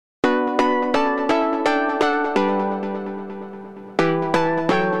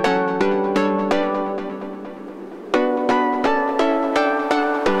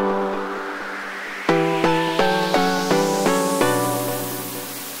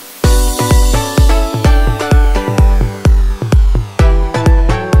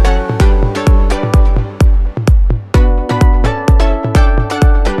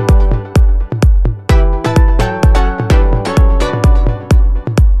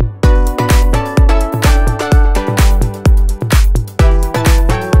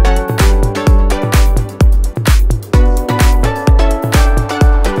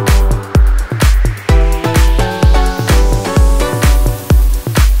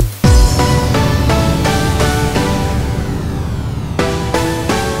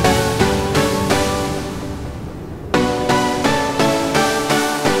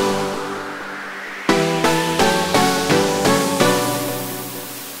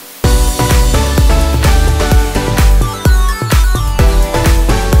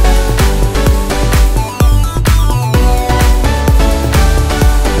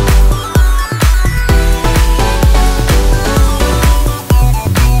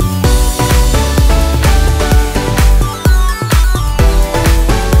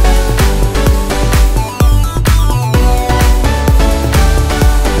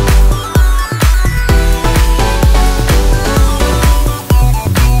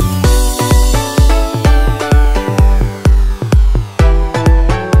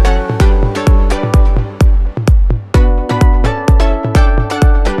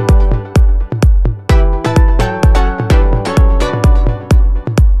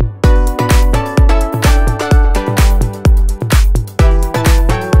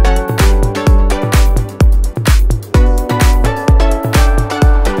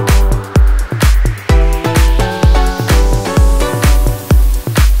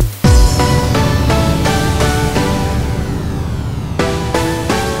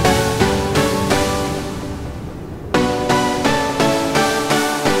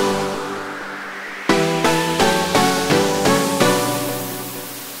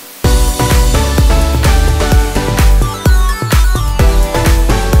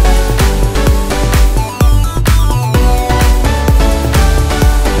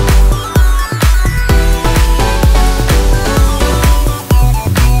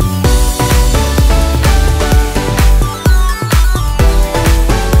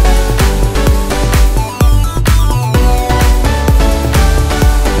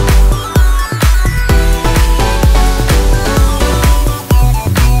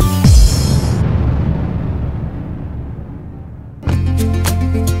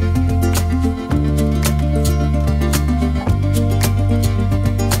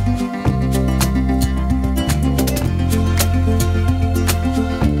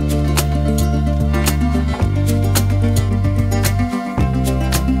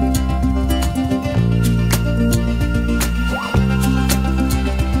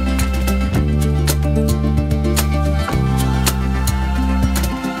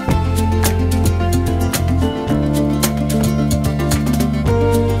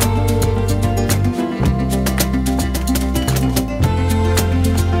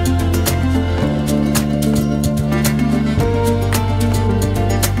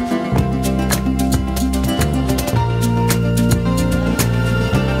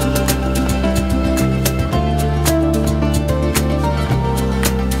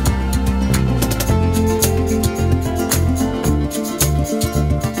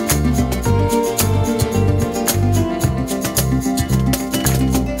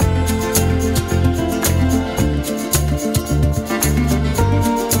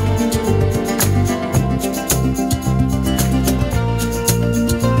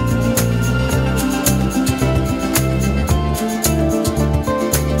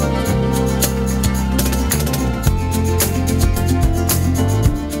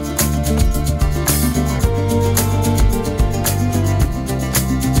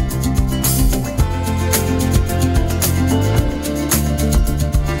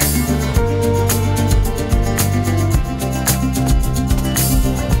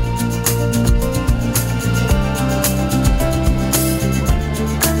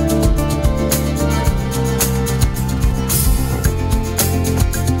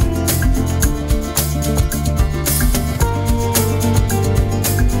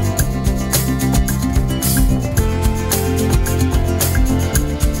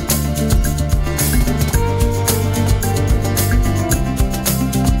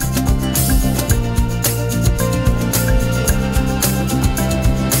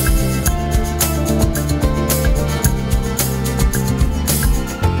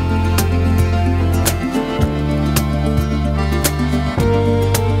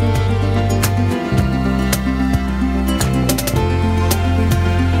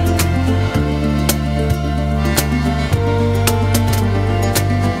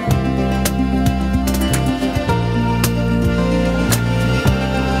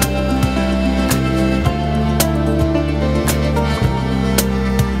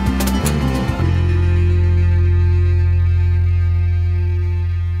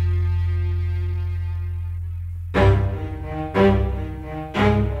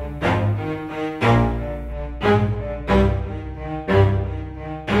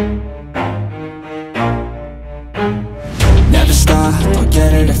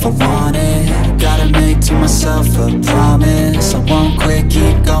if I want it. Gotta make to myself a promise. I won't quit,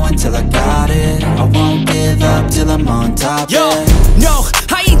 keep going till I got it. I won't give up till I'm on top. Yo, no,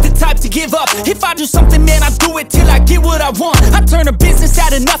 I ain't the type to give up. If I do something, man, I do it till I get what I want. I turn a business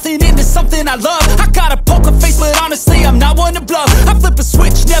out of nothing into something I love. I got a poker face, but honestly, I'm not one to bluff. I flip a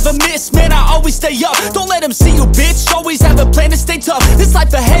switch, never miss, man, I always stay up. Don't let them see you, bitch, always have a plan to stay tough. This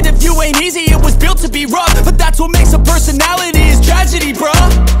life ahead of you ain't easy, it was built to be rough. But that's what makes a personality, is tragedy, bruh.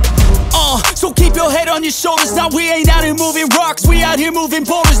 So keep your head on your shoulders. Now we ain't out here moving rocks, we out here moving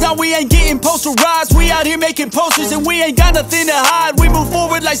boulders. Now we ain't getting posterized, we out here making posters. And we ain't got nothing to hide, we move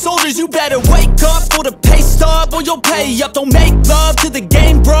forward like soldiers. You better wake up for the pay stub, or you'll pay up. Don't make love to the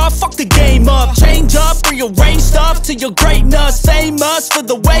game, bruh, fuck the game up. Change up, rearrange stuff to your greatness. Famous for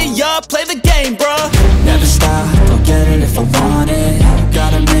the way up, play the game, bruh. Never stop, I'll get it if I want it.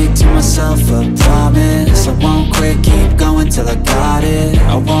 Gotta make to myself a promise. I won't quit, keep going till I got it.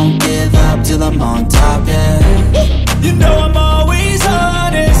 I won't give up till I'm on top, yeah. You know I'm always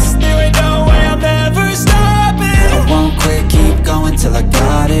honest, there ain't no way I'm ever stopping. I won't quit, keep going till I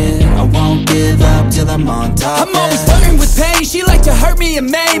got it. I won't give up till I'm on top, I'm always flirting with pain, she like to hurt me and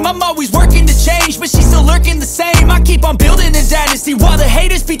maim. I'm always working to change, but she's still lurking the same. I keep on building a dynasty while the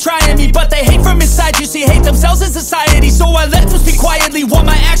haters be trying me. But they hate from inside, you see, hate themselves in society. So I let them speak quietly while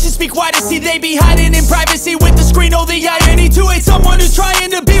my actions speak wider. See, they be hiding in privacy with the screen. Oh, the irony to hate someone who's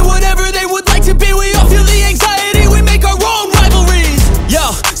trying to be whatever they would like to be. We all feel the anxiety, we make our own rivalries.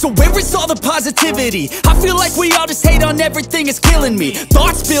 Yo, so where is all the positivity? I feel like we all just hate on everything, it's killing me.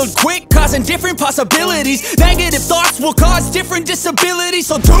 Thoughts build quick, causing different possibilities. Negative thoughts will cause different disabilities.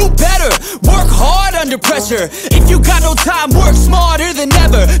 So do better, work hard under pressure. If you got no time, work smarter than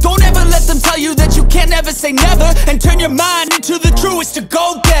ever. Don't ever let them tell you that you can't ever say never. And turn your mind into the truest of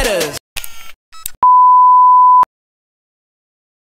go-getters.